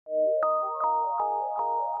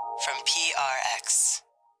from PRX.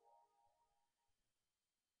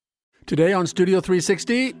 Today on Studio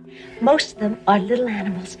 360... Most of them are little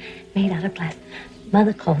animals made out of glass.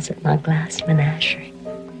 Mother calls it my glass menagerie.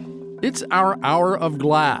 It's our Hour of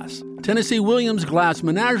Glass. Tennessee Williams Glass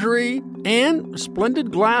Menagerie and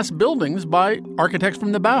splendid glass buildings by architects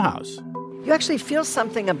from the Bauhaus. You actually feel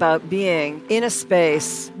something about being in a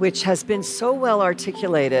space which has been so well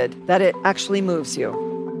articulated that it actually moves you.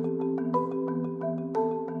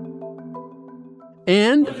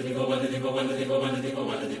 And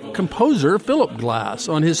composer Philip Glass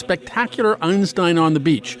on his spectacular Einstein on the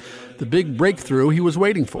Beach, the big breakthrough he was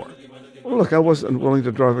waiting for. Well, look, I wasn't willing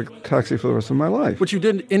to drive a taxi for the rest of my life. Which you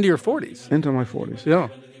did into your 40s. Into my 40s, yeah.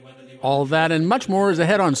 All that and much more is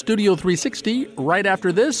ahead on Studio 360 right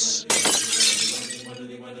after this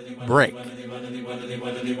break.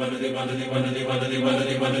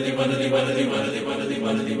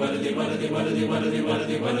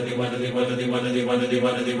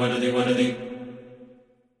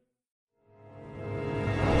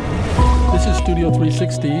 This is Studio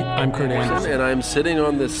 360. I'm Kurt Anderson. And I'm sitting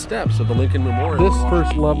on the steps of the Lincoln Memorial. This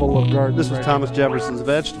first level of garden. This is Thomas Jefferson's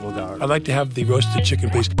vegetable garden. I'd like to have the roasted chicken,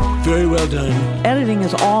 please. Very well done. Editing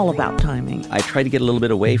is all about timing. I try to get a little bit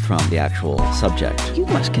away from the actual subject. You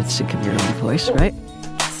must get sick of your own voice, right?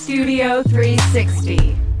 Studio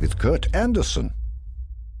 360. With Kurt Anderson.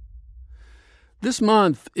 This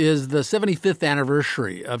month is the 75th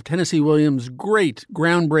anniversary of Tennessee Williams' great,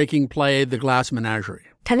 groundbreaking play, The Glass Menagerie.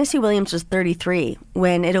 Tennessee Williams was 33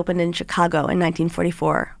 when it opened in Chicago in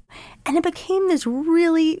 1944. And it became this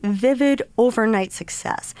really vivid overnight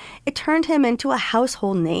success. It turned him into a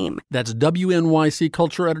household name. That's WNYC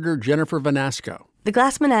culture editor Jennifer Vanasco. The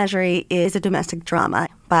Glass Menagerie is a domestic drama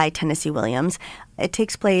by Tennessee Williams. It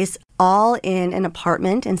takes place all in an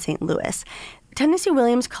apartment in St. Louis. Tennessee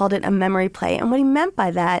Williams called it a memory play, and what he meant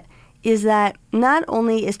by that is that not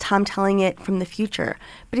only is Tom telling it from the future,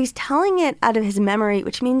 but he's telling it out of his memory,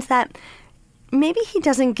 which means that maybe he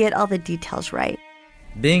doesn't get all the details right.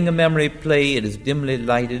 Being a memory play, it is dimly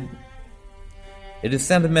lighted. It is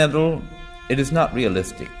sentimental. It is not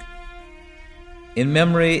realistic. In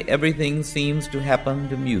memory, everything seems to happen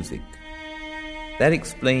to music. That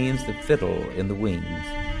explains the fiddle in the wings.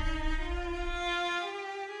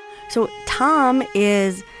 So Tom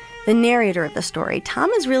is the narrator of the story. Tom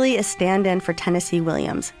is really a stand-in for Tennessee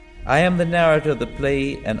Williams. I am the narrator of the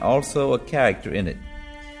play and also a character in it.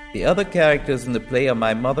 The other characters in the play are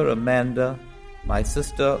my mother, Amanda, my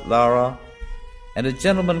sister, Laura, and a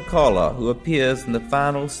gentleman caller who appears in the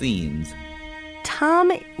final scenes.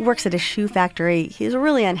 Tom works at a shoe factory. He's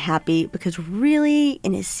really unhappy because really,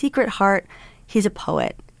 in his secret heart, he's a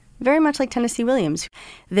poet. Very much like Tennessee Williams.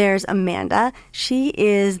 There's Amanda. She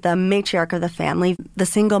is the matriarch of the family, the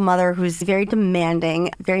single mother who's very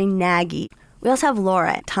demanding, very naggy. We also have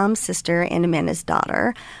Laura, Tom's sister and Amanda's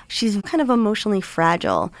daughter. She's kind of emotionally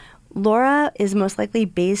fragile. Laura is most likely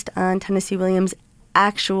based on Tennessee Williams'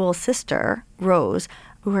 actual sister, Rose,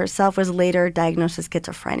 who herself was later diagnosed with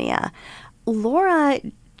schizophrenia. Laura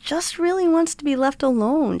just really wants to be left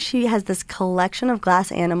alone. She has this collection of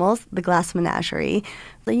glass animals, the Glass Menagerie,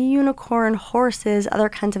 the unicorn, horses, other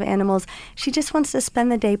kinds of animals. She just wants to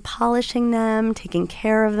spend the day polishing them, taking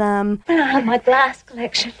care of them. I have my glass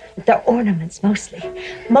collection. They're ornaments mostly.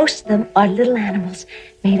 Most of them are little animals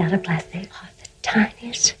made out of glass. They are the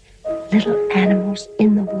tiniest little animals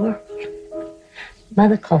in the world.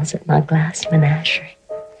 Mother calls it my glass menagerie.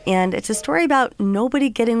 And it's a story about nobody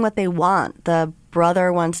getting what they want. The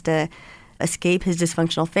brother wants to escape his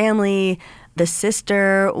dysfunctional family. The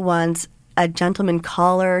sister wants a gentleman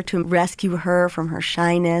caller to rescue her from her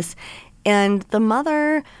shyness. And the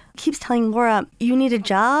mother keeps telling Laura, you need a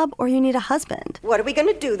job or you need a husband. What are we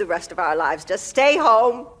going to do the rest of our lives? Just stay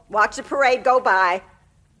home, watch the parade go by,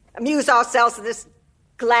 amuse ourselves with this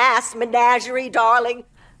glass menagerie, darling?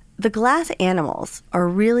 The glass animals are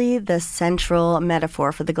really the central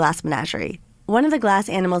metaphor for the Glass Menagerie. One of the glass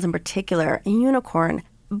animals in particular, a unicorn,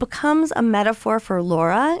 becomes a metaphor for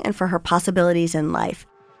Laura and for her possibilities in life.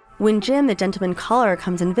 When Jim, the gentleman caller,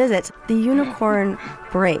 comes and visits, the unicorn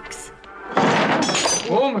breaks.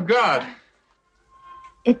 Oh, my God.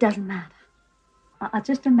 It doesn't matter. I'll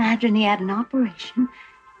just imagine he had an operation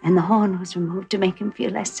and the horn was removed to make him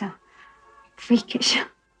feel less so freakish.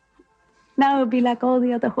 Now it'll be like all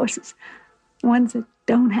the other horses, ones that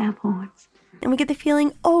don't have horns. And we get the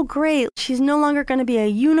feeling, oh, great, she's no longer going to be a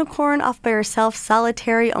unicorn off by herself,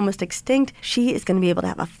 solitary, almost extinct. She is going to be able to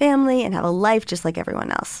have a family and have a life just like everyone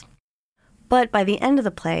else. But by the end of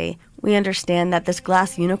the play, we understand that this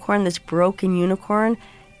glass unicorn, this broken unicorn,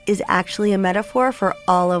 is actually a metaphor for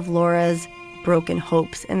all of Laura's broken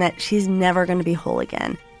hopes and that she's never going to be whole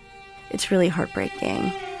again. It's really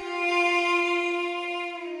heartbreaking.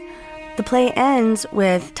 The play ends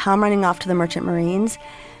with Tom running off to the Merchant Marines.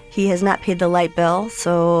 He has not paid the light bill,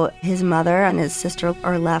 so his mother and his sister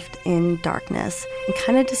are left in darkness and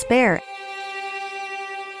kind of despair.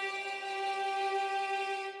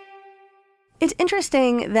 It's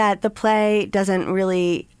interesting that the play doesn't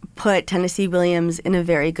really put Tennessee Williams in a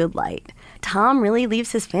very good light. Tom really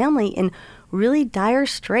leaves his family in really dire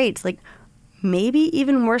straits, like maybe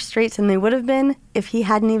even worse straits than they would have been if he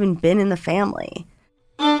hadn't even been in the family.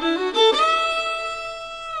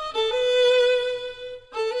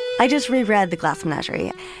 I just reread The Glass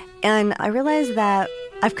Menagerie, and I realized that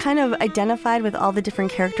I've kind of identified with all the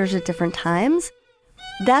different characters at different times.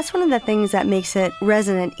 That's one of the things that makes it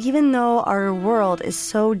resonant, even though our world is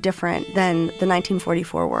so different than the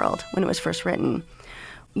 1944 world when it was first written.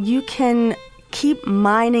 You can keep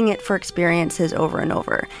mining it for experiences over and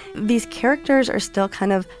over. These characters are still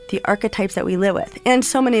kind of the archetypes that we live with. And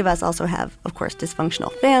so many of us also have, of course,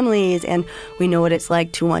 dysfunctional families, and we know what it's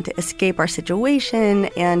like to want to escape our situation,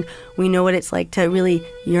 and we know what it's like to really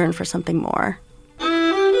yearn for something more.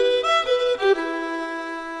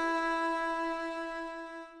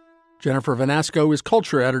 Jennifer Vanasco is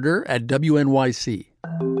culture editor at WNYC.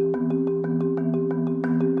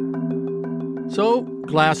 So,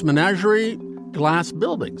 Glass Menagerie, glass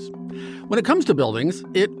buildings. When it comes to buildings,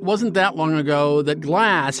 it wasn't that long ago that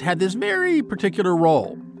glass had this very particular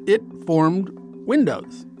role. It formed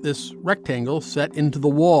windows, this rectangle set into the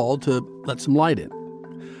wall to let some light in.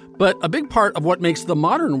 But a big part of what makes the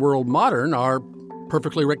modern world modern are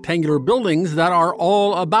perfectly rectangular buildings that are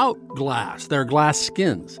all about glass. They're glass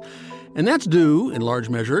skins. And that's due, in large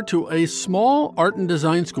measure, to a small art and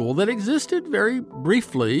design school that existed very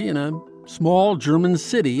briefly in a small German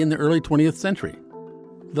city in the early 20th century,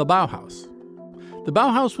 the Bauhaus. The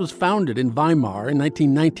Bauhaus was founded in Weimar in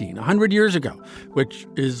 1919, 100 years ago, which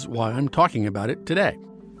is why I'm talking about it today.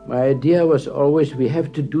 My idea was always we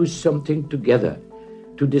have to do something together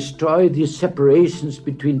to destroy these separations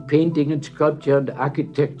between painting and sculpture and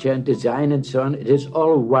architecture and design and so on. It is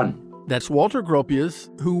all one. That's Walter Gropius,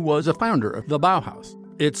 who was a founder of the Bauhaus.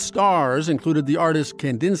 Its stars included the artists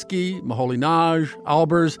Kandinsky, Moholy-Nagy,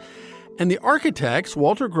 Albers, and the architects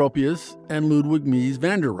Walter Gropius and Ludwig Mies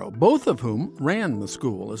van der Rohe, both of whom ran the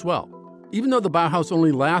school as well. Even though the Bauhaus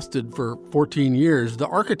only lasted for 14 years, the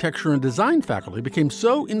architecture and design faculty became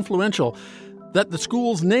so influential that the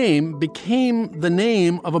school's name became the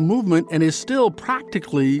name of a movement and is still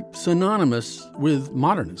practically synonymous with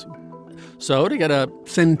modernism. So to get a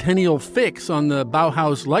centennial fix on the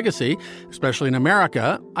Bauhaus legacy, especially in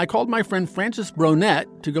America, I called my friend Francis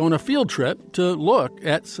Bronette to go on a field trip to look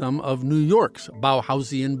at some of New York's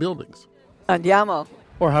Bauhausian buildings. Andiamo.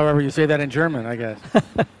 Or however you say that in German, I guess.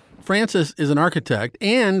 Francis is an architect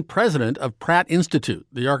and president of Pratt Institute,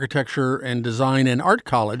 the architecture and design and art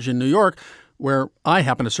college in New York, where I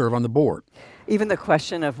happen to serve on the board. Even the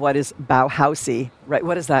question of what is Bauhausi, right?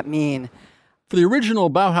 What does that mean? For the original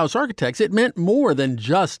Bauhaus architects, it meant more than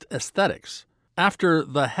just aesthetics. After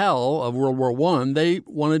the hell of World War I, they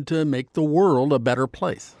wanted to make the world a better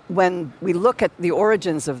place. When we look at the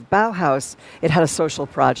origins of Bauhaus, it had a social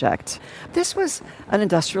project. This was an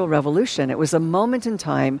industrial revolution. It was a moment in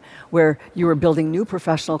time where you were building new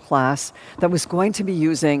professional class that was going to be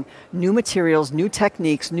using new materials, new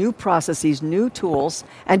techniques, new processes, new tools,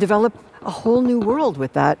 and develop a whole new world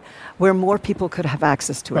with that, where more people could have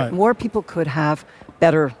access to it. Right. More people could have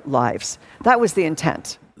better lives. That was the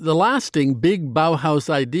intent. The lasting big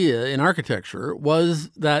Bauhaus idea in architecture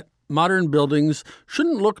was that modern buildings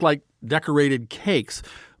shouldn't look like decorated cakes,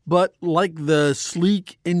 but like the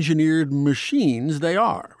sleek engineered machines they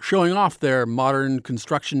are, showing off their modern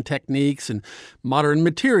construction techniques and modern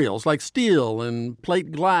materials like steel and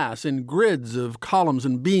plate glass and grids of columns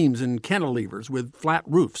and beams and cantilevers with flat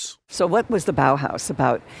roofs. So what was the Bauhaus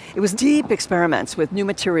about? It was deep experiments with new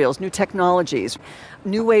materials, new technologies,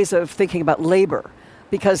 new ways of thinking about labor,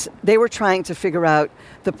 because they were trying to figure out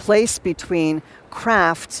the place between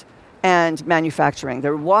craft and manufacturing.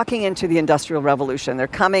 They're walking into the Industrial Revolution. They're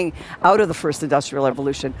coming out of the first Industrial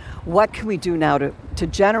Revolution. What can we do now to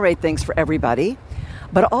generate things for everybody?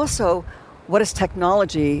 But also, what does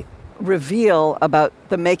technology reveal about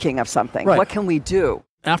the making of something? Right. What can we do?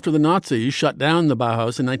 After the Nazis shut down the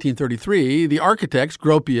Bauhaus in 1933, the architects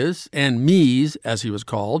Gropius and Mies, as he was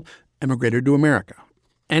called, emigrated to America.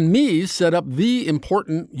 And Mies set up the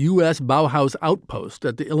important U.S. Bauhaus outpost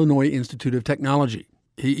at the Illinois Institute of Technology.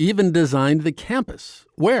 He even designed the campus,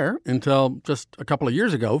 where, until just a couple of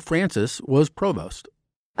years ago, Francis was provost.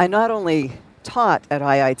 I not only taught at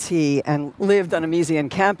IIT and lived on a Misesian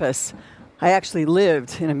campus, I actually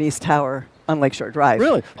lived in a Mies Tower on Lakeshore Drive.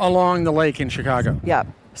 Really? Along the lake in Chicago? Yeah.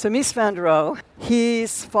 So Mies van der Rohe,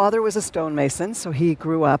 his father was a stonemason, so he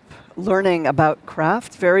grew up learning about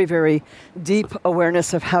craft, very, very deep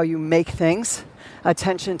awareness of how you make things,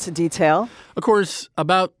 attention to detail. Of course,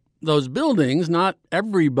 about those buildings, not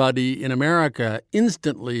everybody in America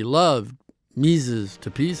instantly loved Mises to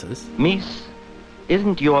pieces. Mies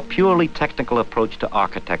isn't your purely technical approach to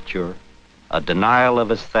architecture a denial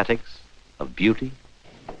of aesthetics, of beauty?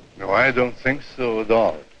 No, I don't think so at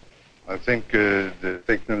all. I think the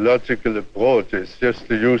technological approach is just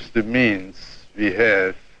to use the means we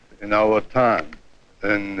have in our time.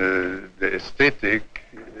 And the aesthetic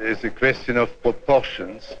is a question of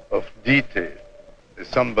proportions, of detail. As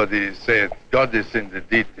somebody said, God is in the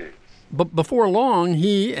details. But before long,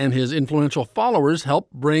 he and his influential followers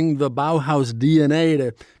helped bring the Bauhaus DNA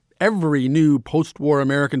to every new post-war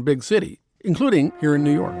American big city, including here in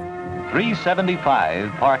New York.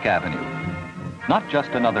 375 Park Avenue. Not just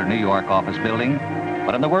another New York office building,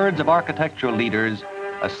 but in the words of architectural leaders,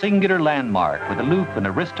 a singular landmark with aloof and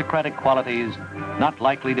aristocratic qualities not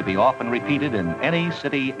likely to be often repeated in any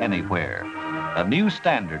city anywhere. A new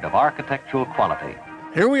standard of architectural quality.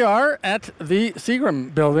 Here we are at the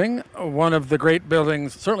Seagram Building, one of the great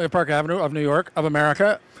buildings, certainly of Park Avenue, of New York, of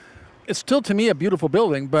America. It's still, to me, a beautiful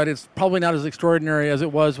building, but it's probably not as extraordinary as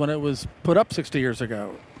it was when it was put up 60 years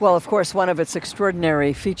ago. Well, of course, one of its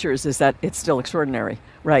extraordinary features is that it's still extraordinary,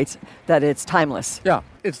 right? That it's timeless. Yeah,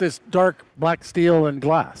 it's this dark black steel and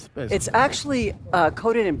glass, basically. It's actually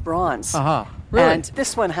coated in bronze. Really? And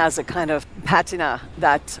this one has a kind of patina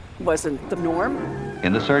that wasn't the norm.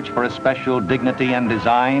 In the search for a special dignity and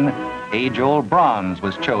design, age-old bronze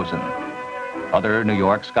was chosen. Other New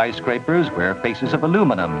York skyscrapers wear faces of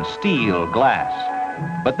aluminum, steel,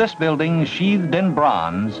 glass. But this building, sheathed in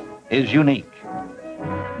bronze, is unique.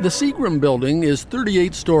 The Seagram Building is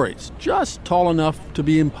 38 stories, just tall enough to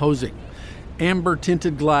be imposing.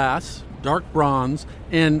 Amber-tinted glass, dark bronze,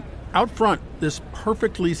 and out front, this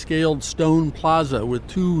perfectly scaled stone plaza with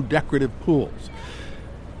 2 decorative pools.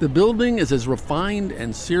 The building is as refined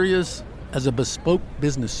and serious as a bespoke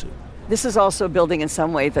business suit. This is also a building in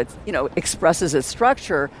some way that, expresses its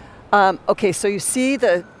structure. Okay, so you see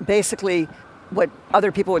basically what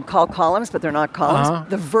other people would call columns, but they're not columns.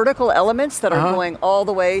 The vertical elements that are going all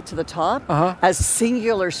the way to the top as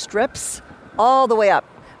singular strips all the way up.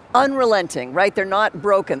 Unrelenting, right? They're not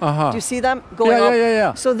broken. Do you see them going up?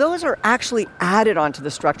 Yeah. So those are actually added onto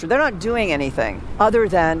the structure. They're not doing anything other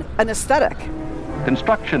than an aesthetic.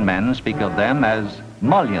 Construction men speak of them as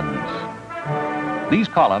mullions. These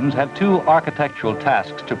columns have 2 architectural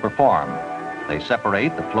tasks to perform. They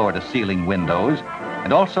separate the floor-to-ceiling windows,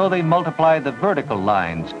 and also they multiply the vertical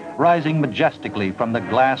lines, rising majestically from the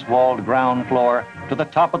glass-walled ground floor to the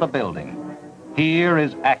top of the building. Here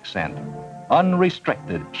is accent.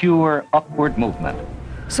 Unrestricted, pure upward movement.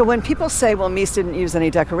 So when people say, well, Mies didn't use any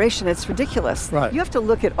decoration, it's ridiculous. Right. You have to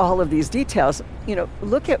look at all of these details.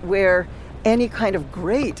 Look at where any kind of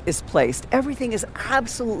grate is placed. Everything is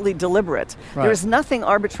absolutely deliberate. Right. There is nothing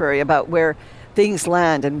arbitrary about where things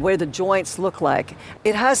land and where the joints look like.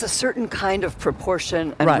 It has a certain kind of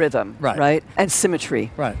proportion and rhythm, right? And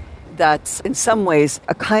symmetry. Right. That's in some ways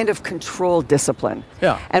a kind of controlled discipline.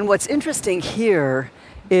 Yeah. And what's interesting here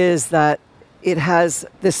is that it has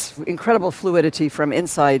this incredible fluidity from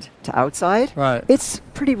inside to outside. Right. It's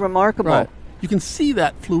pretty remarkable. Right. You can see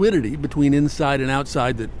that fluidity between inside and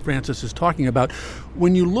outside that Francis is talking about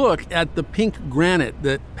when you look at the pink granite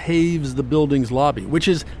that paves the building's lobby, which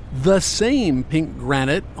is the same pink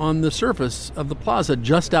granite on the surface of the plaza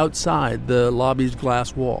just outside the lobby's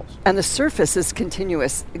glass walls. And the surface is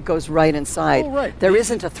continuous. It goes right inside. Oh, right. There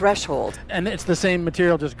isn't a threshold. And it's the same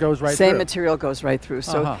material, just goes right through. Same material goes right through.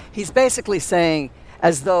 So he's basically saying,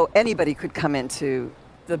 as though anybody could come into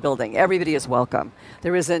the building. Everybody is welcome.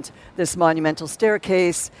 There isn't this monumental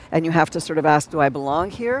staircase, and you have to sort of ask, do I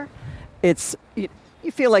belong here? It's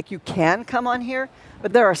you feel like you can come on here,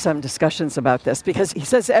 but there are some discussions about this because he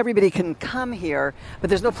says everybody can come here, but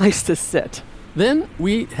there's no place to sit. Then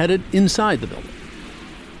we headed inside the building.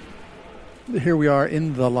 Here we are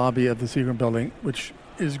in the lobby of the Seagram Building, which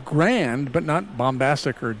is grand, but not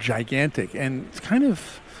bombastic or gigantic, and it's kind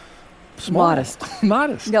of small.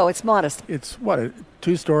 Modest. No, it's modest. It's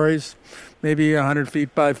 2 stories, maybe 100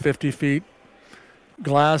 feet by 50 feet,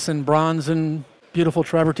 glass and bronze and beautiful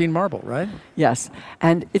travertine marble, right? Yes.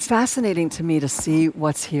 And it's fascinating to me to see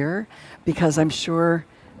what's here because I'm sure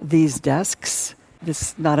these desks, this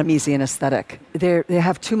is not a Miesian aesthetic. They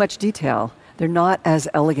have too much detail. they're not as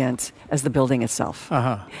elegant as the building itself.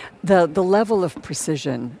 Uh-huh. The level of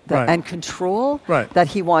precision and control that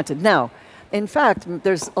he wanted. Now, in fact,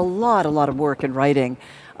 there's a lot of work in writing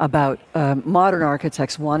about modern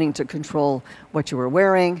architects wanting to control what you were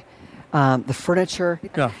wearing, the furniture.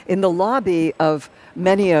 Yeah. In the lobby of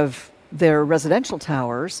many of their residential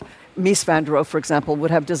towers, Mies van der Rohe, for example,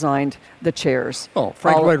 would have designed the chairs. Oh,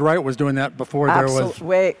 Frank Lloyd Wright was doing that before there was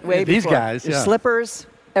way these before. guys. The Yeah. slippers,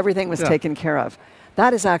 everything was taken care of.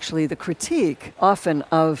 That is actually the critique often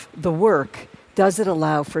of the work. Does it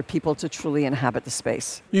allow for people to truly inhabit the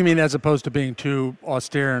space? You mean as opposed to being too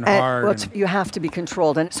austere and hard? Well, you have to be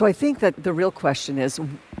controlled. And so I think that the real question is,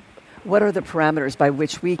 what are the parameters by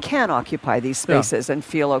which we can occupy these spaces and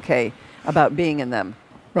feel okay about being in them?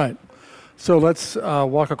 Right. So let's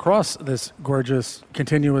walk across this gorgeous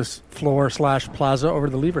continuous floor/plaza over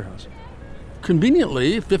to the Lever House.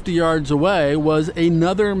 Conveniently, 50 yards away was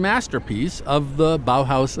another masterpiece of the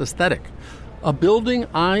Bauhaus aesthetic, a building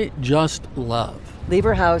I just love.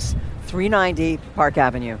 Lever House, 390 Park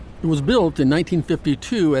Avenue. It was built in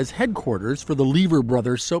 1952 as headquarters for the Lever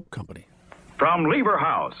Brothers Soap Company. From Lever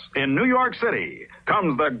House in New York City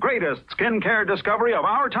comes the greatest skincare discovery of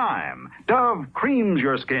our time. Dove creams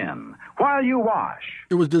your skin while you wash.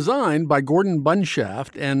 It was designed by Gordon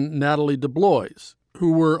Bunshaft and Natalie DeBlois,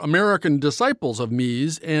 who were American disciples of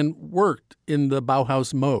Mies and worked in the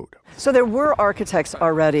Bauhaus mode. So there were architects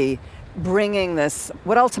already bringing this,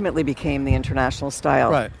 what ultimately became the international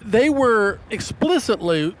style. Right. They were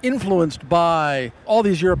explicitly influenced by all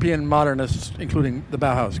these European modernists, including the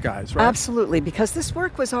Bauhaus guys, right? Absolutely, because this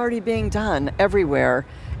work was already being done everywhere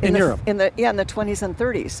in Europe. In the 20s and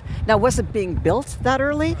 30s. Now, was it being built that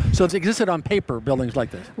early? So it existed on paper, buildings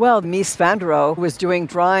like this? Well, Mies van der Rohe was doing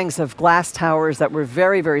drawings of glass towers that were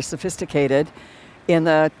very, very sophisticated in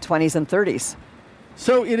the 20s and 30s.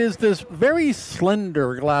 So it is this very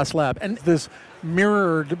slender glass slab and this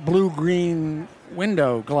mirrored blue-green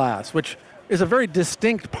window glass, which is a very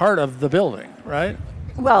distinct part of the building, right?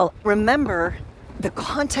 Well, remember the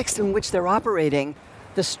context in which they're operating.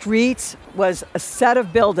 The street was a set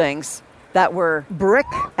of buildings that were brick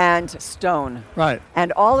and stone. Right.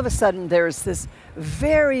 And all of a sudden there's this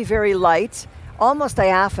very, very light, almost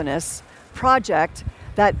diaphanous project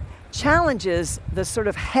that challenges the sort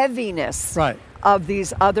of heaviness of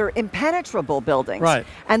these other impenetrable buildings. Right.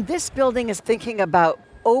 And this building is thinking about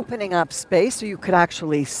opening up space so you could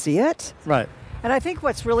actually see it. Right. And I think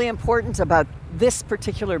what's really important about this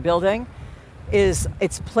particular building is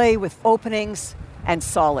its play with openings and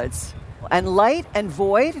solids. And light and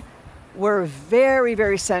void were very,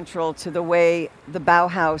 very central to the way the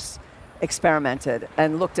Bauhaus experimented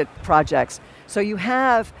and looked at projects. So you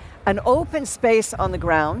have an open space on the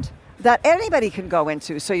ground that anybody can go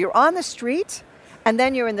into. So you're on the street, and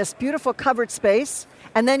then you're in this beautiful covered space,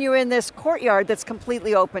 and then you're in this courtyard that's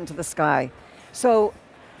completely open to the sky. So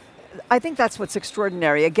I think that's what's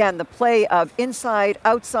extraordinary. Again, the play of inside,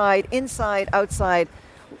 outside, outside.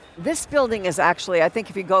 This building is actually, I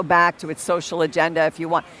think if you go back to its social agenda, if you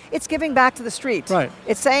want, it's giving back to the street. Right.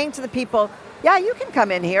 It's saying to the people, yeah, you can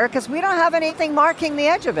come in here because we don't have anything marking the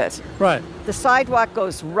edge of it. Right. The sidewalk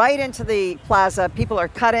goes right into the plaza. People are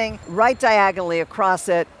cutting right diagonally across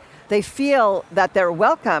it. They feel that they're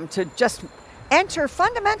welcome to just enter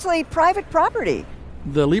fundamentally private property.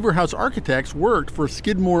 The Lever House architects worked for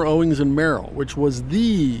Skidmore, Owings & Merrill, which was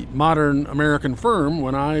the modern American firm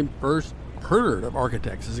when I first heard of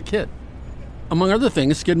architects as a kid. Among other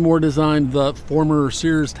things, Skidmore designed the former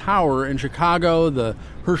Sears Tower in Chicago, the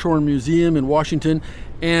Hirshhorn Museum in Washington,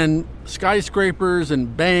 and skyscrapers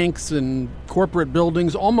and banks and corporate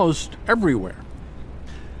buildings almost everywhere.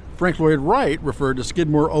 Frank Lloyd Wright referred to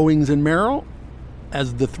Skidmore, Owings & Merrill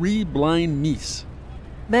as the three blind Mies.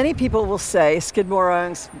 Many people will say Skidmore,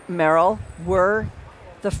 Owings & Merrill were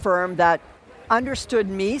the firm that understood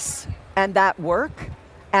Mies and that work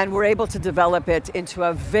and were able to develop it into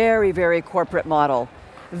a very, very corporate model,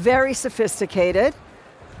 very sophisticated,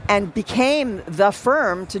 and became the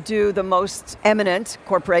firm to do the most eminent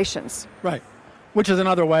corporations. Right, which is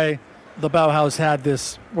another way the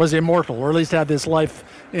Bauhaus was immortal, or at least had this life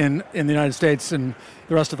in the United States and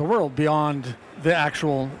the rest of the world beyond the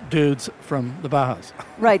actual dudes from the Bauhaus.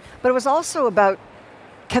 Right, but it was also about,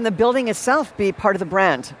 can the building itself be part of the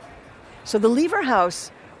brand? So the Lever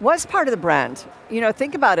House was part of the brand. You know,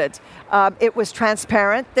 think about it. It was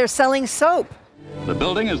transparent. They're selling soap. The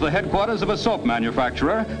building is the headquarters of a soap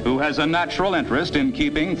manufacturer who has a natural interest in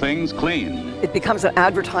keeping things clean. It becomes an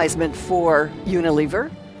advertisement for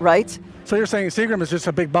Unilever, right? So you're saying Seagram is just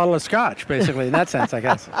a big bottle of scotch, basically, in that sense, I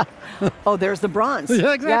guess. Oh, there's the bronze.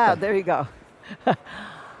 Yeah, exactly. Yeah, there you go.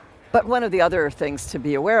 But one of the other things to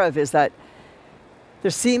be aware of is that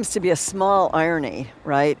there seems to be a small irony,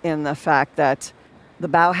 right, in the fact that the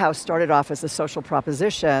Bauhaus started off as a social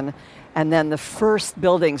proposition, and then the first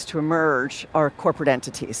buildings to emerge are corporate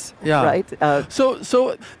entities, right?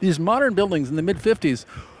 So these modern buildings in the mid-50s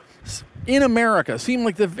in America seem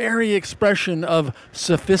like the very expression of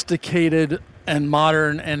sophisticated and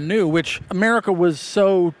modern and new, which America was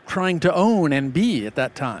so trying to own and be at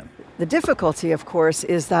that time. The difficulty, of course,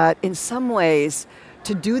 is that in some ways,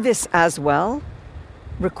 to do this as well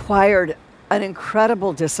required an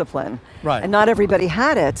incredible discipline. Right. And not everybody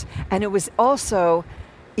had it. And it was also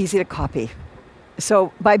easy to copy.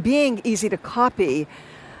 So by being easy to copy,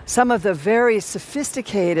 some of the very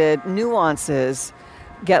sophisticated nuances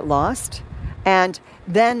get lost. And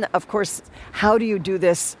then, of course, how do you do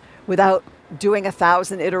this without doing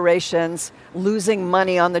 1,000 iterations, losing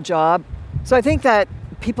money on the job? So I think that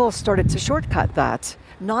people started to shortcut that,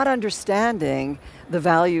 not understanding the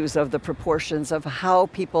values of the proportions of how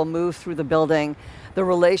people move through the building, the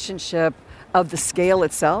relationship of the scale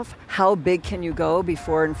itself. How big can you go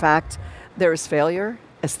before, in fact, there is failure,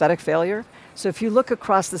 aesthetic failure? So if you look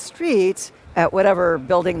across the street at whatever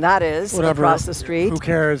building that is across the street. Who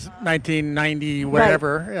cares? 1990,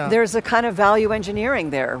 whatever. Right. Yeah. There's a kind of value engineering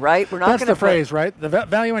there, right? We're not That's the phrase, right? The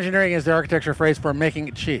value engineering is the architecture phrase for making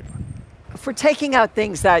it cheap. For taking out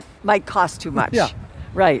things that might cost too much. Yeah.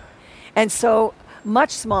 Right. And so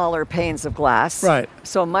much smaller panes of glass. Right.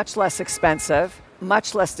 So much less expensive,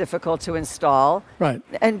 much less difficult to install. Right.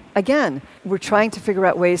 And again, we're trying to figure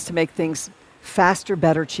out ways to make things faster,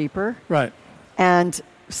 better, cheaper. Right. And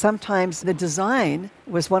sometimes the design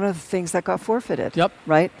was one of the things that got forfeited. Yep.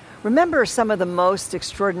 Right? Remember, some of the most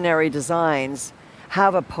extraordinary designs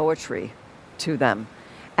have a poetry to them.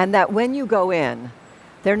 And that when you go in,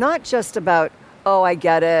 they're not just about, oh, I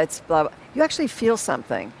get it, blah, blah. You actually feel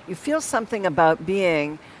something. You feel something about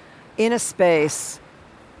being in a space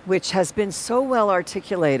which has been so well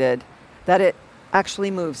articulated that it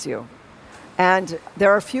actually moves you. And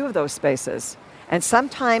there are a few of those spaces. And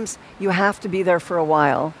sometimes you have to be there for a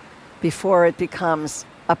while before it becomes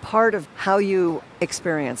a part of how you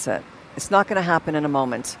experience it. It's not going to happen in a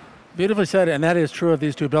moment. Beautifully said, and that is true of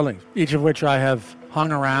these two buildings, each of which I have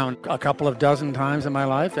hung around a couple of dozen times in my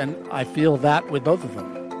life, and I feel that with both of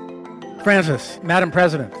them. Frances, Madam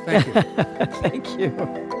President, thank you. Thank you.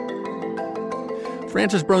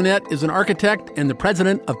 Frances Bronett is an architect and the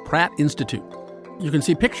president of Pratt Institute. You can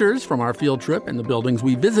see pictures from our field trip and the buildings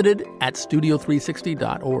we visited at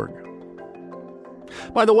studio360.org.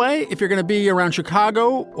 By the way, if you're going to be around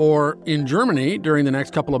Chicago or in Germany during the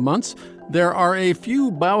next couple of months, there are a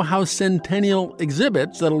few Bauhaus Centennial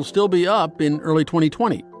exhibits that'll still be up in early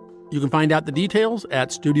 2020. You can find out the details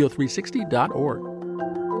at studio360.org.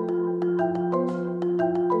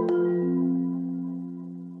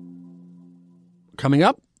 Coming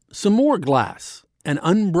up, some more glass, an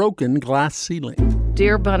unbroken glass ceiling.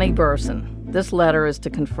 Dear Bunny Burson, this letter is to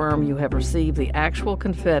confirm you have received the actual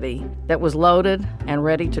confetti that was loaded and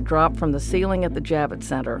ready to drop from the ceiling at the Javits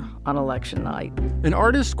Center on election night. An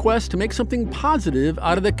artist's quest to make something positive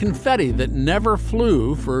out of the confetti that never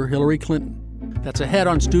flew for Hillary Clinton. That's ahead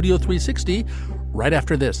on Studio 360 right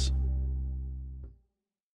after this.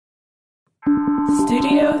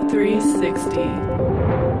 Studio 360.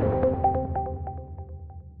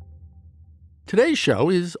 Today's show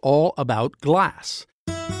is all about glass.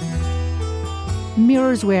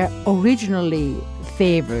 Mirrors were originally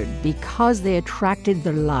favored because they attracted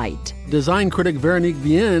the light. Design critic Véronique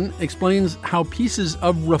Vienne explains how pieces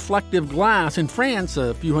of reflective glass in France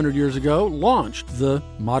a few hundred years ago launched the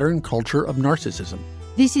modern culture of narcissism.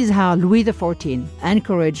 This is how Louis XIV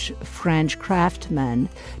encouraged French craftsmen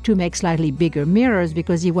to make slightly bigger mirrors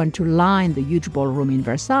because he wanted to line the huge ballroom in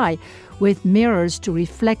Versailles with mirrors to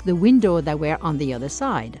reflect the window that were on the other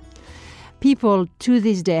side. People to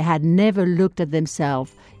this day had never looked at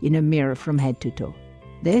themselves in a mirror from head to toe.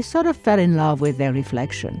 They sort of fell in love with their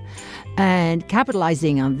reflection. And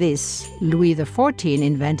capitalizing on this, Louis XIV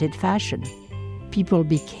invented fashion. People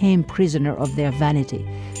became prisoner of their vanity,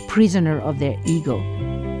 prisoner of their ego.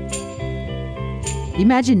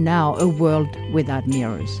 Imagine now a world without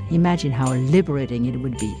mirrors. Imagine how liberating it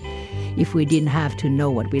would be if we didn't have to know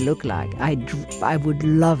what we look like. I would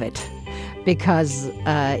love it because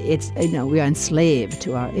we are enslaved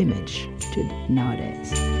to our image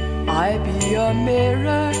nowadays. I be a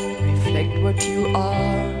mirror, reflect what you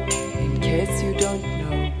are, in case you don't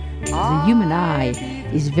know. The human eye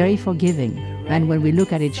is very forgiving. And when we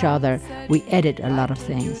look at each other, we edit a lot of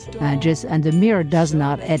things. And the mirror does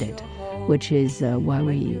not edit. which is why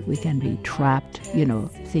we can be trapped,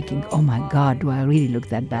 thinking, oh my God, do I really look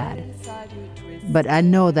that bad? But I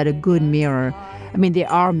know that a good mirror,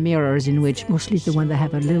 there are mirrors in which, mostly the one that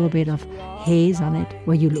have a little bit of haze on it,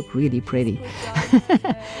 where you look really pretty.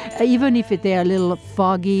 Even if they're a little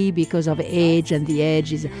foggy because of age and the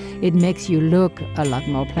edge, it makes you look a lot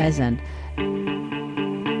more pleasant.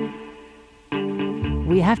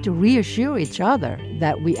 We have to reassure each other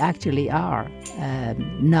that we actually are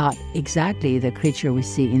not exactly the creature we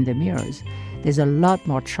see in the mirrors. There's a lot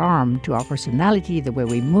more charm to our personality, the way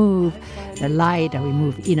we move, the light, how we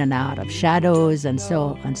move in and out of shadows, and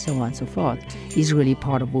so on and so forth, is really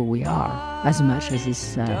part of who we are, as much as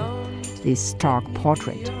this stark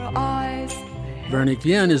portrait. Véronique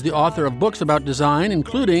Vienne is the author of books about design,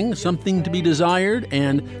 including Something to be Desired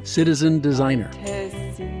and Citizen Designer.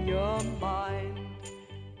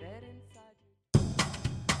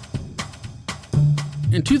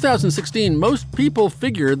 In 2016, most people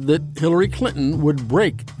figured that Hillary Clinton would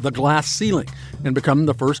break the glass ceiling and become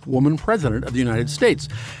the first woman president of the United States.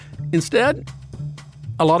 Instead,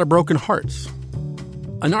 a lot of broken hearts.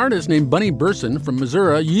 An artist named Bunny Berson from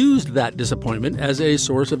Missouri used that disappointment as a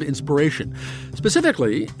source of inspiration.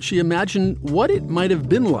 Specifically, she imagined what it might have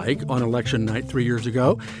been like on election night 3 years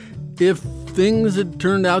ago if things had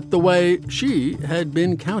turned out the way she had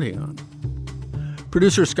been counting on.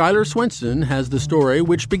 Producer Skylar Swenson has the story,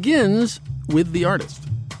 which begins with the artist.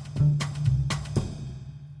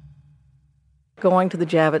 Going to the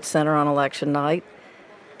Javits Center on election night,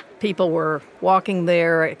 people were walking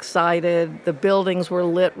there excited. The buildings were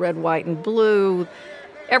lit red, white, and blue.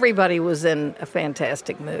 Everybody was in a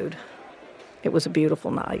fantastic mood. It was a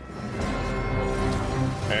beautiful night.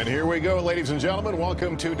 And here we go, ladies and gentlemen.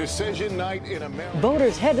 Welcome to Decision Night in America.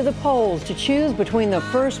 Voters head to the polls to choose between the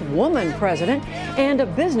first woman president and a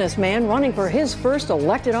businessman running for his first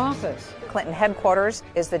elected office. Clinton headquarters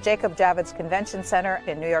is the Jacob Javits Convention Center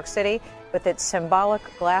in New York City with its symbolic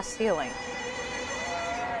glass ceiling.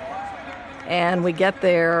 And we get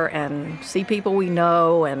there and see people we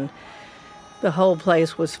know, and the whole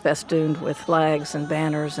place was festooned with flags and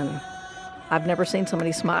banners, and I've never seen so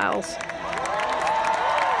many smiles.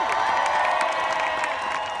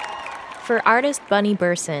 For artist Bunny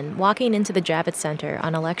Berson, walking into the Javits Center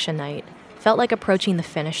on election night felt like approaching the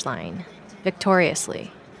finish line,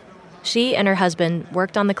 victoriously. She and her husband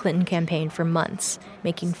worked on the Clinton campaign for months,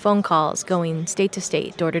 making phone calls, going state to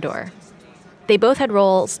state, door to door. They both had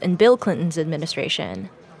roles in Bill Clinton's administration,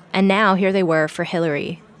 and now here they were for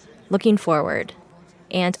Hillary, looking forward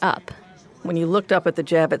and up. When you looked up at the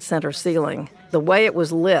Javits Center ceiling, the way it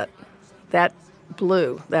was lit, that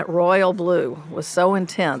blue, that royal blue, was so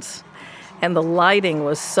intense. And the lighting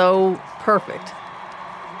was so perfect.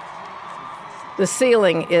 The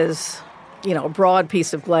ceiling is, a broad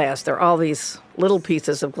piece of glass. There are all these little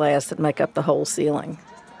pieces of glass that make up the whole ceiling.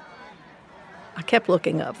 I kept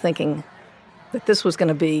looking up, thinking that this was going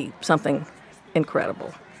to be something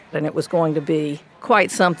incredible. And it was going to be quite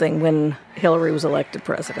something when Hillary was elected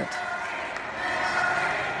president.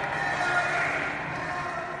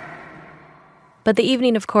 But the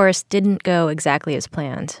evening, of course, didn't go exactly as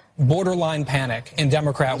planned. Borderline panic in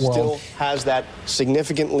Democrat world. Still has that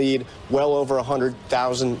significant lead, well over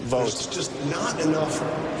 100,000 votes. There's just not enough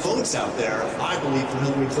votes out there, I believe, for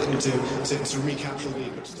Hillary Clinton to recapture the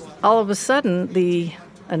lead. All of a sudden, the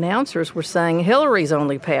announcers were saying Hillary's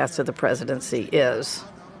only path to the presidency is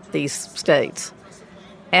these states.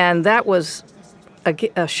 And that was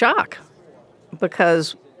a shock,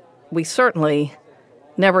 because we certainly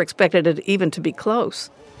never expected it even to be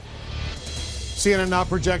close. CNN now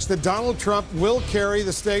projects that Donald Trump will carry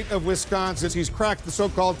the state of Wisconsin. He's cracked the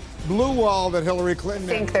so-called blue wall that Hillary Clinton...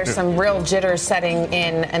 I think there's some real jitters setting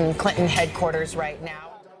in Clinton headquarters right now.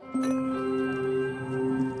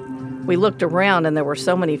 We looked around and there were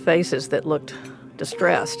so many faces that looked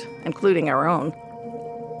distressed, including our own.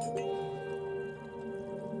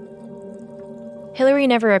 Hillary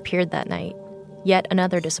never appeared that night. Yet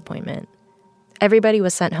another disappointment. Everybody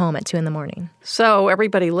was sent home at 2 a.m. So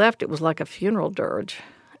everybody left. It was like a funeral dirge.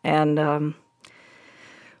 And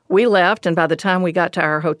we left, and by the time we got to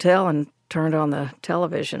our hotel and turned on the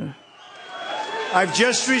television... I've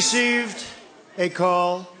just received a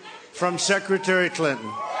call from Secretary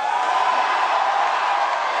Clinton.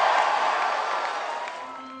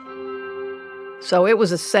 So it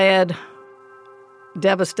was a sad,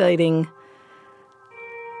 devastating,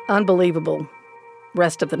 unbelievable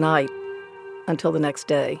rest of the night. Until the next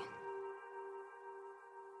day.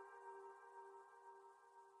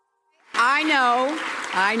 I know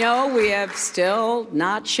I know we have still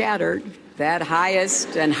not shattered that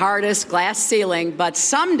highest and hardest glass ceiling, but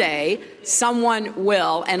someday someone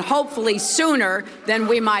will, and hopefully sooner than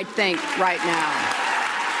we might think right now.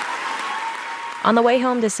 On the way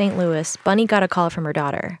home to St. Louis, Bunny got a call from her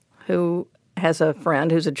daughter, who has a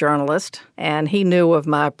friend who's a journalist, and he knew of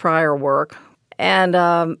my prior work.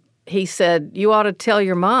 And he said, "You ought to tell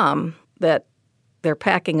your mom that they're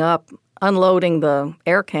packing up, unloading the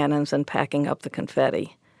air cannons and packing up the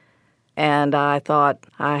confetti." And I thought,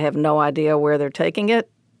 I have no idea where they're taking it.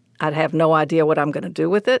 I'd have no idea what I'm going to do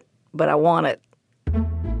with it, but I want it.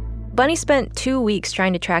 Bunny spent 2 weeks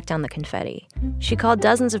trying to track down the confetti. She called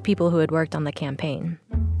dozens of people who had worked on the campaign.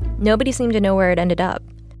 Nobody seemed to know where it ended up.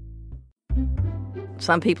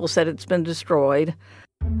 Some people said it's been destroyed.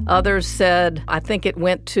 Others said, I think it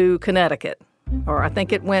went to Connecticut, or I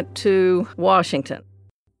think it went to Washington.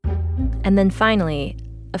 And then finally,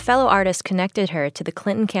 a fellow artist connected her to the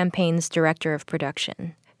Clinton campaign's director of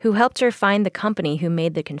production, who helped her find the company who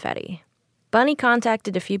made the confetti. Bunny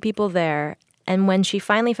contacted a few people there, and when she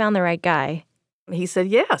finally found the right guy, he said,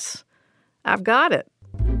 "Yes, I've got it."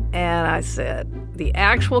 And I said, "The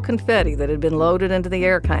actual confetti that had been loaded into the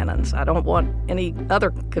air cannons. I don't want any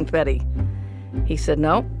other confetti." He said,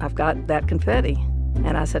 "No, I've got that confetti."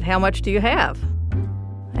 And I said, "How much do you have?"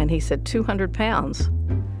 And he said, 200 pounds.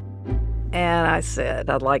 And I said,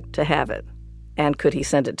 "I'd like to have it. And could he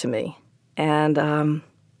send it to me?" And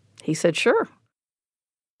he said, "Sure."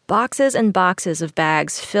 Boxes and boxes of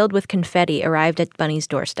bags filled with confetti arrived at Bunny's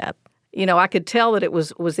doorstep. You know, I could tell that it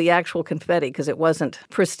was the actual confetti because it wasn't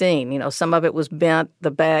pristine. You know, some of it was bent.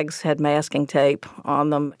 The bags had masking tape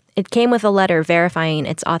on them. It came with a letter verifying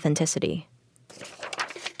its authenticity.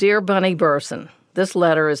 "Dear Bunny Burson, this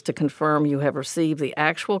letter is to confirm you have received the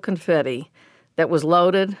actual confetti that was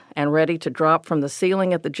loaded and ready to drop from the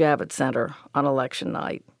ceiling at the Javits Center on election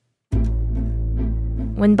night."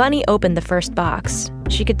 When Bunny opened the first box,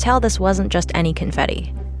 she could tell this wasn't just any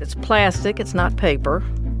confetti. It's plastic, it's not paper,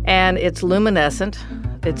 and it's luminescent,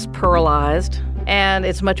 it's pearlized, and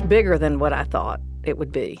it's much bigger than what I thought it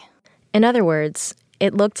would be. In other words,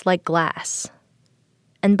 it looked like glass.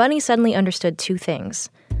 And Bunny suddenly understood two things.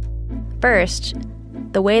 First,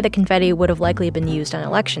 the way the confetti would have likely been used on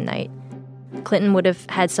election night. Clinton would have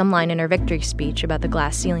had some line in her victory speech about the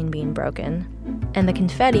glass ceiling being broken, and the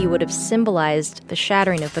confetti would have symbolized the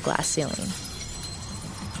shattering of the glass ceiling.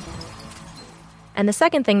 And the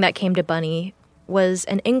second thing that came to Bunny was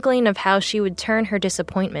an inkling of how she would turn her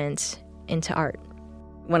disappointment into art.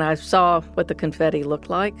 When I saw what the confetti looked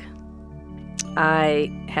like,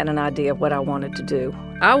 I had an idea of what I wanted to do.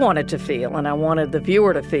 I wanted to feel, and I wanted the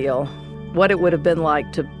viewer to feel, what it would have been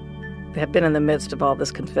like to have been in the midst of all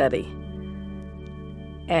this confetti.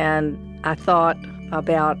 And I thought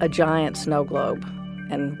about a giant snow globe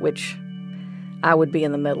in which I would be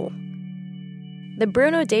in the middle. The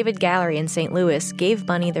Bruno David Gallery in St. Louis gave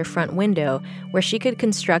Bunny their front window where she could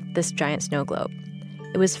construct this giant snow globe.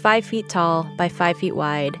 It was 5 feet tall by 5 feet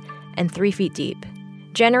wide and 3 feet deep.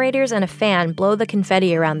 Generators and a fan blow the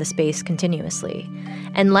confetti around the space continuously,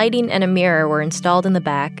 and lighting and a mirror were installed in the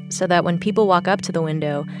back so that when people walk up to the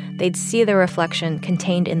window, they'd see the reflection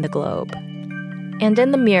contained in the globe. And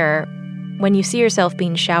in the mirror, when you see yourself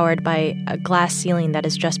being showered by a glass ceiling that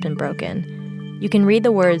has just been broken, you can read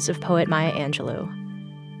the words of poet Maya Angelou.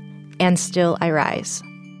 "And still I rise."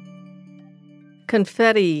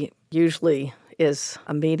 Confetti usually is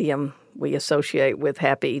a medium we associate with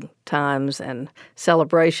happy times and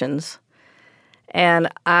celebrations. And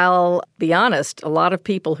I'll be honest, a lot of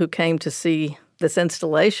people who came to see this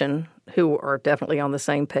installation, who are definitely on the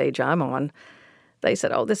same page I'm on, they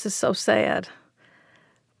said, "Oh, this is so sad."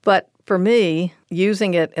 But for me,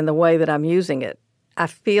 using it in the way that I'm using it, I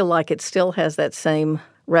feel like it still has that same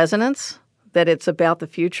resonance, that it's about the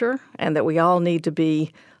future and that we all need to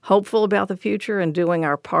be hopeful about the future and doing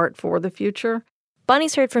our part for the future.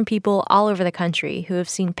 Bunny's heard from people all over the country who have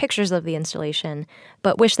seen pictures of the installation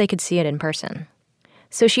but wish they could see it in person.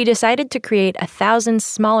 So she decided to create 1,000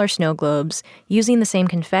 smaller snow globes using the same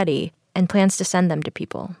confetti and plans to send them to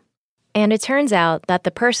people. And it turns out that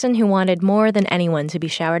the person who wanted more than anyone to be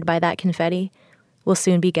showered by that confetti will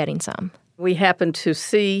soon be getting some. We happened to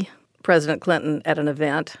see President Clinton at an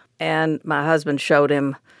event, and my husband showed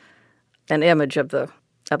him an image of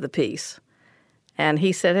the piece. And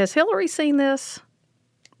he said, "Has Hillary seen this?"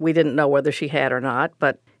 We didn't know whether she had or not,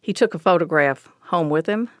 but he took a photograph home with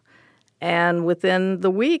him. And within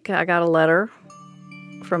the week, I got a letter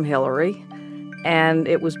from Hillary, and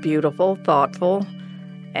it was beautiful, thoughtful,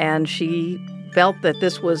 and she felt that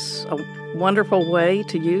this was a wonderful way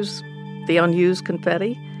to use the unused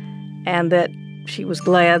confetti, and that she was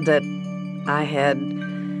glad that I had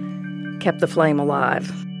kept the flame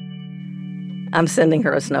alive. I'm sending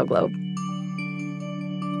her a snow globe.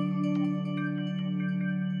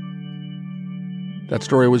 That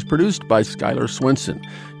story was produced by Skylar Swenson.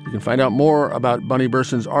 You can find out more about Bunny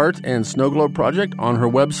Berson's art and snow globe project on her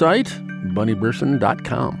website,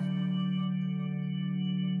 bunnyberson.com.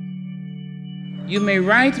 You may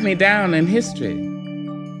write me down in history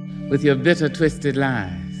with your bitter, twisted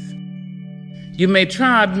lies. You may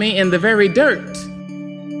trod me in the very dirt,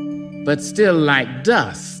 but still like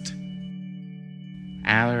dust,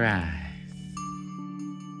 I'll rise.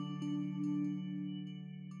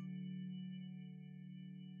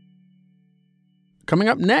 Coming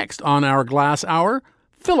up next on our Glass Hour,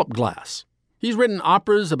 Philip Glass. He's written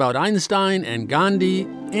operas about Einstein and Gandhi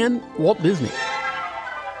and Walt Disney.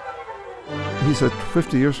 He said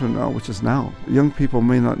 50 years from now, which is now, young people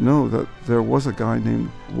may not know that there was a guy named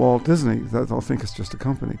Walt Disney that they'll think it's just a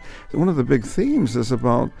company. One of the big themes is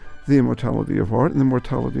about the immortality of art and the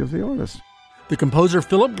mortality of the artist. The composer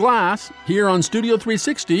Philip Glass here on Studio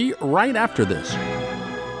 360 right after this.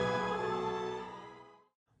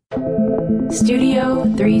 Studio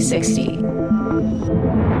 360.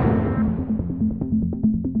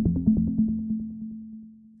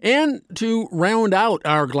 And to round out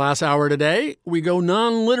our Glass Hour today, we go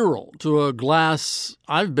non-literal to a glass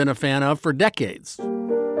I've been a fan of for decades.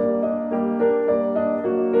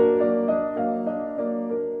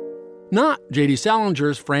 Not J.D.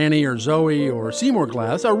 Salinger's Franny or Zoe or Seymour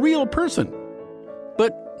Glass, a real person.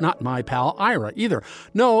 But not my pal Ira either.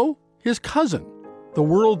 No, his cousin, the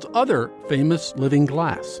world's other famous living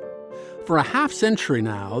glass. For a half century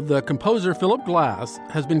now, the composer Philip Glass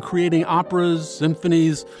has been creating operas,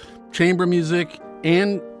 symphonies, chamber music,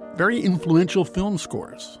 and very influential film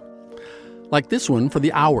scores. Like this one for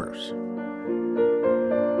The Hours.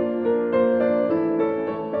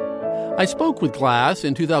 I spoke with Glass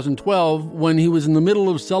in 2012 when he was in the middle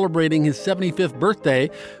of celebrating his 75th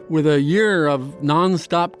birthday with a year of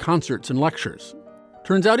nonstop concerts and lectures.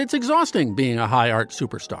 Turns out it's exhausting being a high art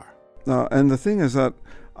superstar. And the thing is that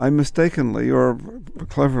I mistakenly, or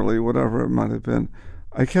cleverly, whatever it might have been,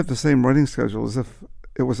 I kept the same writing schedule as if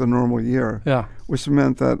it was a normal year. Yeah. Which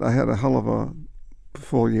meant that I had a hell of a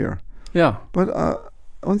full year. Yeah. But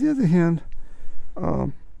on the other hand,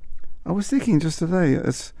 I was thinking just today,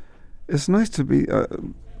 it's nice to be,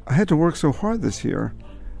 I had to work so hard this year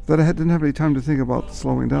that I didn't have any time to think about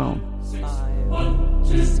slowing down. 1,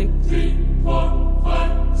 2, 3, 4,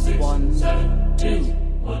 5, 6, 1, 2.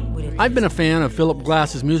 I've been a fan of Philip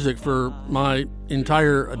Glass's music for my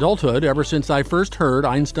entire adulthood, ever since I first heard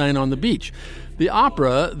Einstein on the Beach, the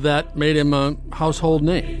opera that made him a household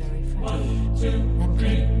name. 1, 2,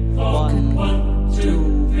 3, 1,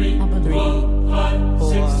 2, 3, 4, 5,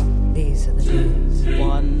 6. These are the days.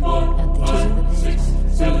 1 and these are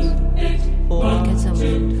the days. 3, 4. Get some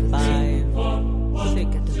wind for 5, 6.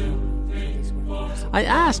 Get the room. I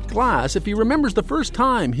asked Glass if he remembers the first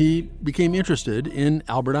time he became interested in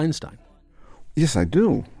Albert Einstein. Yes, I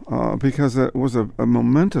do, because it was a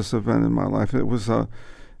momentous event in my life. It was I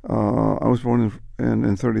was born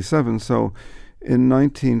in 37, so in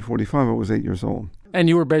 1945 I was 8 years old. And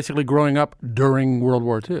you were basically growing up during World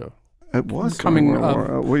War II. It was coming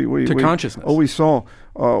to consciousness. We saw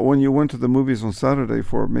when you went to the movies on Saturday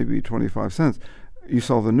for maybe 25 cents, you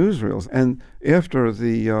saw the newsreels, and after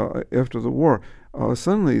the war.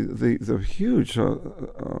 Suddenly, the huge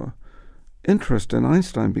interest in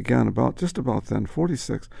Einstein began about then,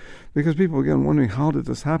 46, because people began wondering, how did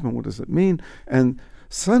this happen? What does it mean? And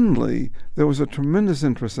suddenly, there was a tremendous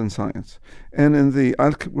interest in science. And I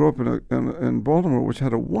grew up in Baltimore, which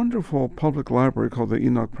had a wonderful public library called the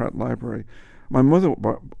Enoch Pratt Library. My mother,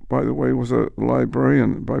 by the way, was a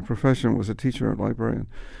librarian by profession, was a teacher, librarian.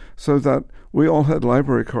 So that we all had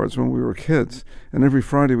library cards when we were kids. And every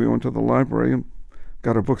Friday we went to the library and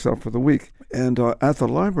got our books out for the week. And at the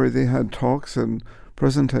library, they had talks and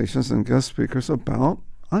presentations and guest speakers about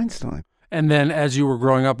Einstein. And then as you were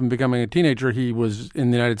growing up and becoming a teenager, he was in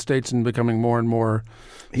the United States and becoming more and more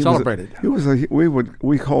celebrated. We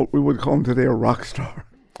would call him today a rock star.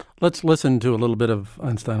 Let's listen to a little bit of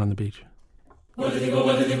Einstein on the Beach.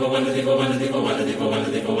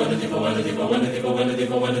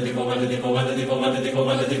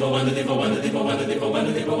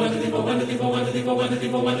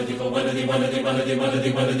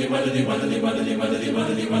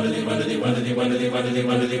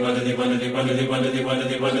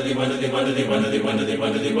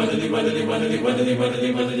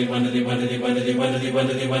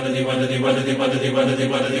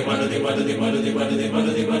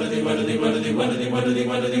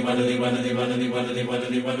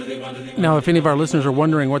 Now, if any of our listeners are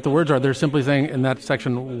wondering what the words are, they're simply saying in that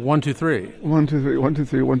section 1, 2, 3. 1, 2, 3, 1, 2,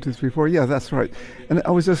 3, 1, 2, 3, 4. Yeah, that's right. And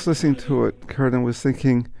I was just listening to it, Kurt, and was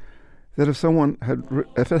thinking that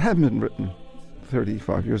if it hadn't been written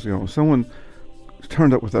 35 years ago, if someone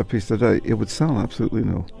turned up with that piece today, it would sound absolutely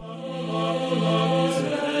new.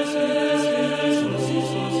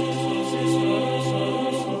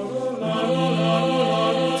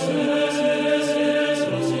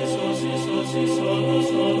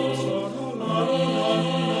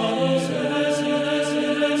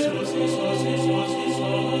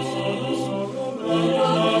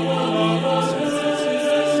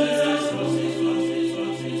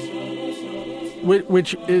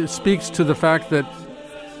 Which speaks to the fact that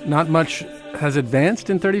not much has advanced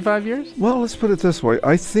in 35 years? Well, let's put it this way.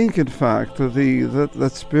 I think, in fact,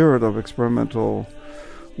 that spirit of experimental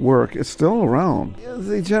work is still around.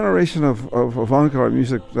 The generation of avant-garde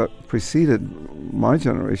music that preceded my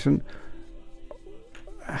generation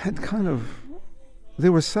had they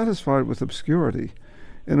were satisfied with obscurity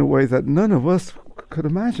in a way that none of us could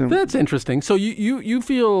imagine. That's interesting. So you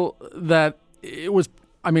feel that it was...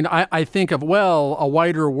 I think of, a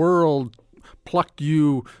wider world plucked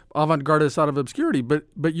you avant-gardists out of obscurity, but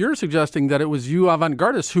you're suggesting that it was you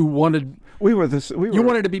avant-gardists who wanted... You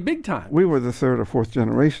wanted to be big time. We were the third or fourth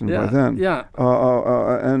generation by then. Yeah.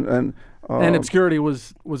 And obscurity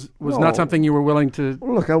was not something you were willing to...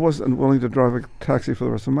 Look, I wasn't willing to drive a taxi for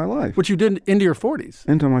the rest of my life. Which you did into your 40s.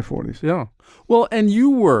 Into my 40s. Yeah. Well, and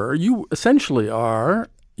you essentially are,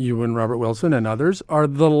 you and Robert Wilson and others, are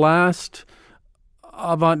the last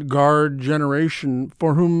avant-garde generation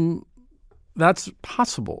for whom that's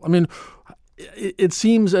possible. I mean, it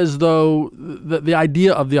seems as though the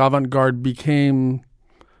idea of the avant-garde became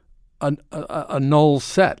a null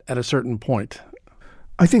set at a certain point.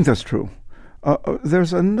 I think that's true.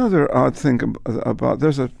 There's another odd thing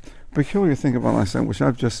there's a peculiar thing about Einstein, which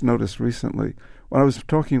I've just noticed recently. When I was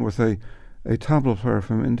talking with a tabla player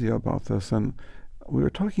from India about this, and we were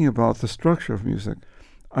talking about the structure of music.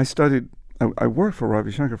 I worked for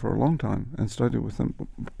Ravi Shankar for a long time and studied with him,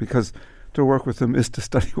 because to work with him is to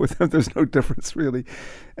study with him. There's no difference, really.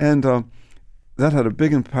 And that had a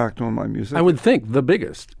big impact on my music. I would think the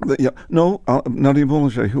biggest. Nadia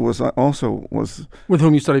Boulanger, who was with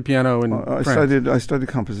whom you studied piano in France. I studied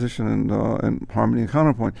composition and harmony and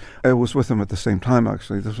counterpoint. I was with him at the same time,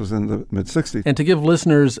 actually. This was in the mid-'60s. And to give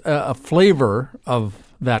listeners a flavor of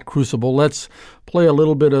that crucible, let's play a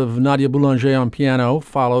little bit of Nadia Boulanger on piano,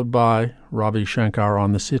 followed by Ravi Shankar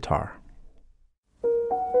on the sitar.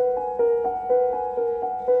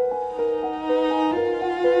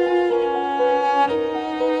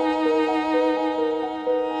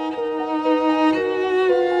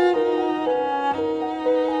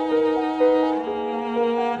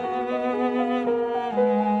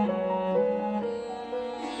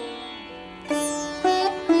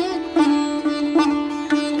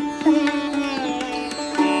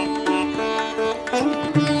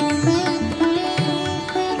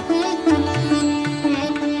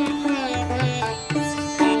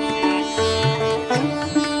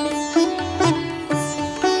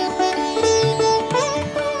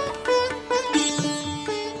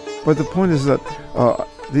 But the point is that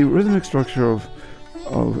the rhythmic structure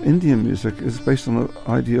of Indian music is based on the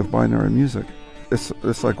idea of binary music.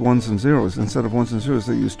 It's like ones and zeros. Instead of ones and zeros,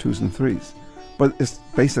 they use twos and threes. But it's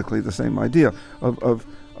basically the same idea of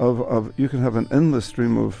you can have an endless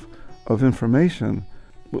stream of information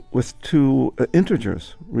with two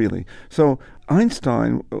integers, really. So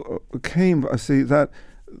Einstein that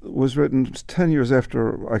was written 10 years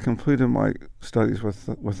after I completed my studies with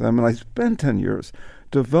them, and I spent 10 years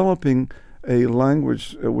developing a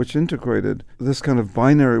language which integrated this kind of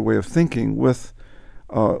binary way of thinking with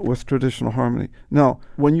traditional harmony. Now,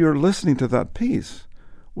 when you're listening to that piece,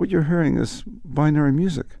 what you're hearing is binary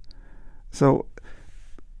music. So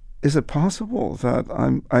is it possible that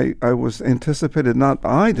I was anticipated, not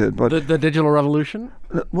I did, but... The digital revolution?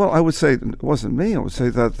 Well, I would say it wasn't me. I would say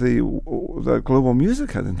that that global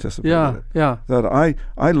music had anticipated it. Yeah. That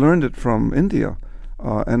I learned it from India,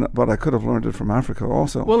 but I could have learned it from Africa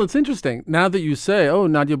also. Well, it's interesting. Now that you say,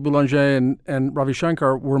 Nadia Boulanger and Ravi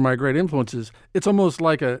Shankar were my great influences, it's almost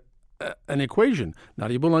like an equation.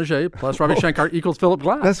 Nadia Boulanger plus Ravi Shankar equals Philip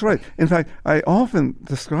Glass. That's right. In fact, I often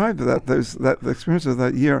described the experience of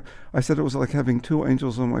that year. I said it was like having two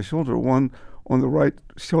angels on my shoulder, one on the right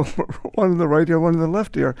shoulder, one in the right ear, one in the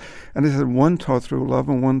left ear. And I said one taught through love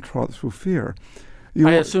and one taught through fear.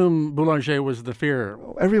 I assume Boulanger was the fear.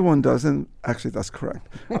 Everyone does, and actually that's correct.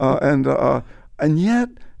 And yet,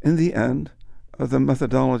 in the end, the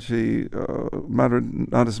methodology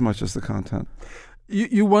mattered not as much as the content.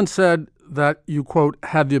 You once said that you, quote,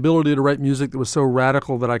 had the ability to write music that was so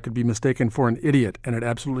radical that I could be mistaken for an idiot, and it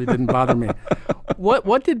absolutely didn't bother me.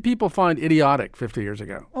 What did people find idiotic 50 years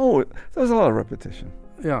ago? Oh, there was a lot of repetition.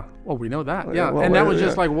 Yeah. Well, we know that. Yeah. Well, and that was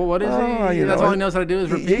just like, well, what is he? That's all he knows how to do is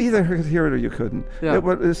repeat. You either could hear it or you couldn't. Yeah.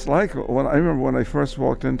 But it's like, I remember when I first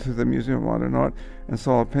walked into the Museum of Modern Art and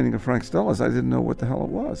saw a painting of Frank Stellas, I didn't know what the hell it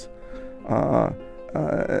was.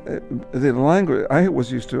 The language, I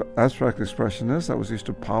was used to abstract expressionists, I was used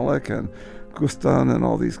to Pollock and Guston and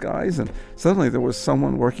all these guys, and suddenly there was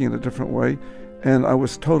someone working in a different way, and I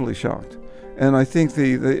was totally shocked. And I think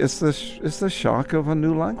it's the shock of a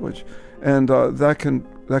new language, and that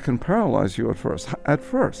can paralyze you at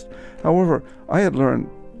first. However, I had learned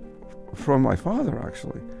from my father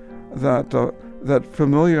actually that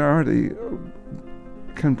familiarity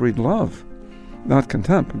can breed love, not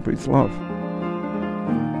contempt, but breeds love.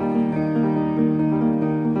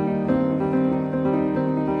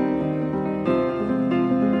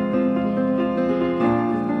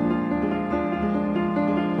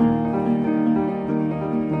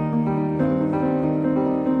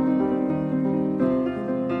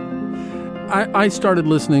 I started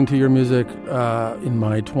listening to your music in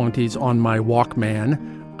my 20s on my Walkman,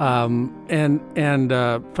 and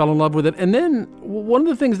fell in love with it. And then one of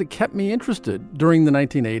the things that kept me interested during the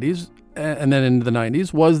 1980s and then into the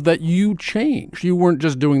 90s was that you changed. You weren't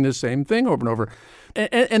just doing the same thing over and over.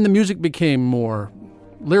 And the music became more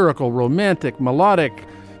lyrical, romantic, melodic,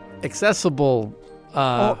 accessible,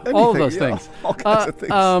 all of those things. All kinds of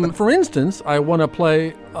things. For instance, I want to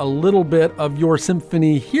play a little bit of your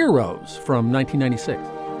symphony Heroes from 1996.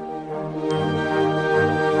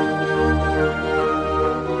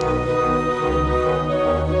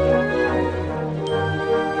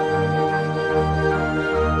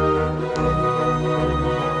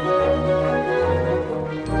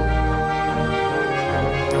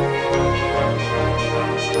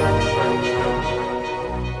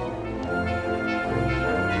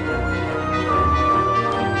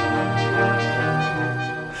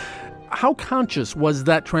 How conscious was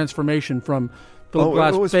that transformation from Philip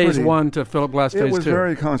Glass Phase 1 to Philip Glass Phase 2? It was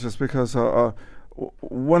very conscious because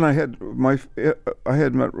when I had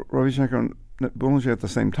met Ravi Shankar and Boulanger at the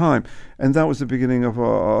same time, and that was the beginning of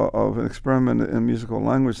an experiment in musical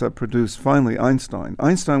language that produced finally Einstein.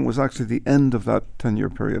 Einstein was actually the end of that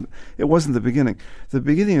 10-year period. It wasn't the beginning. The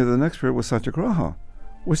beginning of the next period was Satyagraha,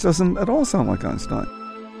 which doesn't at all sound like Einstein.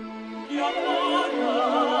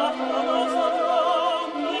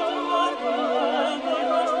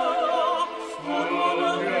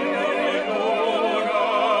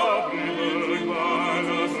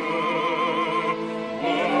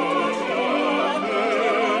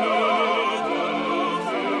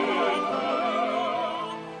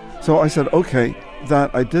 So I said, okay,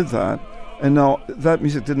 I did that, and now that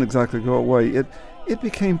music didn't exactly go away. It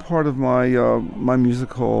became part of my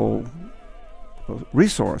musical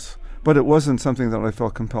resource, but it wasn't something that I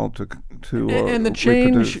felt compelled to And the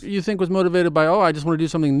change, reproduce. You think, was motivated by, I just want to do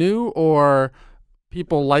something new, or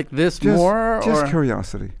people like this more? Just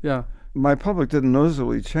curiosity. Yeah. My public didn't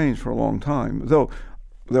noticeably change for a long time, though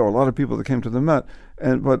there were a lot of people that came to the Met,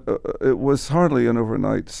 but it was hardly an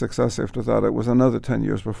overnight success after that. It was another 10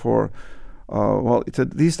 years before.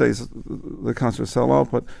 These days the concerts sell out,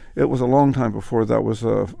 but it was a long time before that was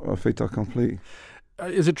a fait accompli.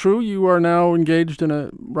 Is it true you are now engaged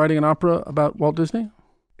in writing an opera about Walt Disney?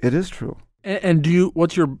 It is true. And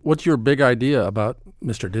what's your big idea about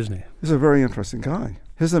Mr. Disney? He's a very interesting guy.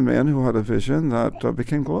 He's a man who had a vision that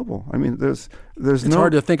became global. I mean, it's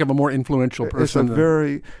hard to think of a more influential person. But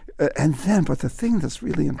the thing that's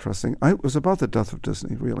really interesting, it was about the death of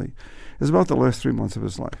Disney, really. It's about the last 3 months of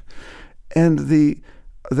his life. And the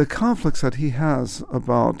conflicts that he has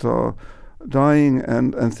about dying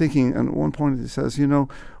and thinking, and at one point he says,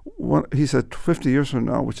 he said 50 years from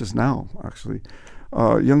now, which is now, actually,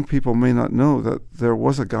 young people may not know that there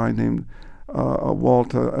was a guy named Walt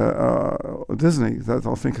Disney that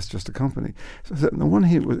they'll think is just a company. So the one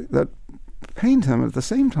that pained him at the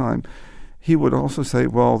same time, he would also say,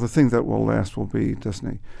 well, the thing that will last will be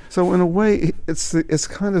Disney. So in a way,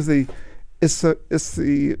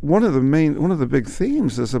 one of the big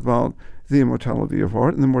themes is about the immortality of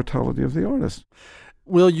art and the mortality of the artist.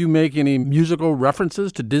 Will you make any musical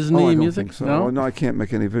references to Disney music? Think so. No, I can't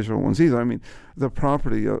make any visual ones either. I mean, the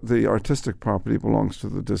property, the artistic property, belongs to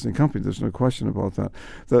the Disney company. There's no question about that.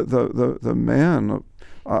 The man,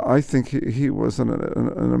 I think he was an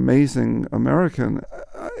amazing American.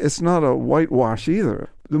 It's not a whitewash either.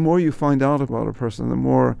 The more you find out about a person, the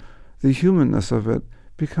more the humanness of it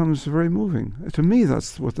becomes very moving. To me,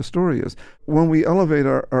 that's what the story is. When we elevate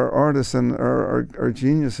our artists and our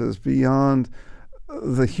geniuses beyond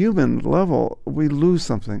the human level, we lose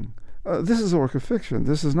something. This is a work of fiction.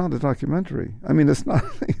 This is not a documentary. I mean, it's not.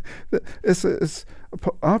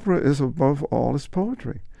 Opera is above all is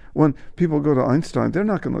poetry. When people go to Einstein, they're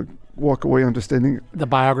not going to walk away understanding the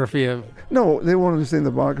biography of. No, they won't understand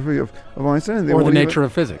the biography of Einstein. They or won't the nature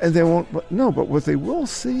of physics. And they won't. But what they will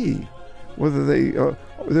see, whether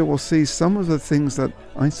they will see some of the things that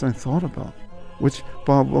Einstein thought about, which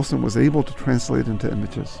Bob Wilson was able to translate into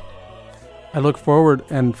images. I look forward,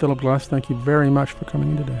 and Philip Glass, thank you very much for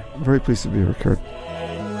coming in today. I'm very pleased to be here, Kurt.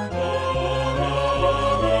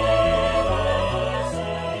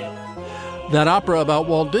 That opera about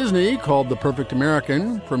Walt Disney, called The Perfect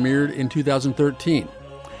American, premiered in 2013.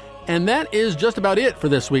 And that is just about it for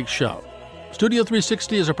this week's show. Studio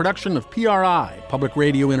 360 is a production of PRI, Public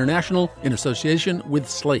Radio International, in association with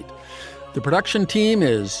Slate. The production team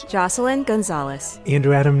is Jocelyn Gonzalez,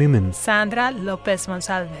 Andrew Adam Newman, Sandra Lopez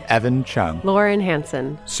Monsalve, Evan Chung, Lauren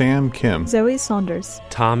Hansen, Sam Kim, Zoe Saunders,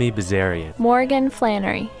 Tommy Bazarian, Morgan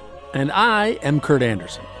Flannery, and I am Kurt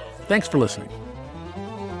Anderson. Thanks for listening.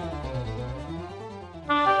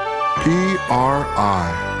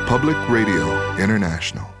 PRI, Public Radio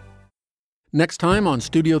International. Next time on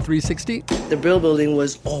Studio 360, the Brill Building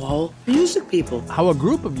was all music people. How a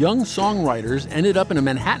group of young songwriters ended up in a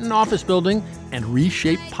Manhattan office building and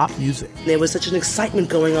reshaped pop music. There was such an excitement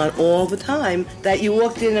going on all the time that you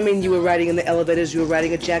walked in, you were riding in the elevators, you were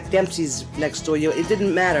riding at Jack Dempsey's next door. It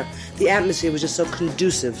didn't matter. The atmosphere was just so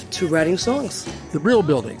conducive to writing songs. The Brill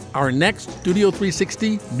Building, our next Studio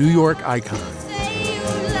 360 New York icon.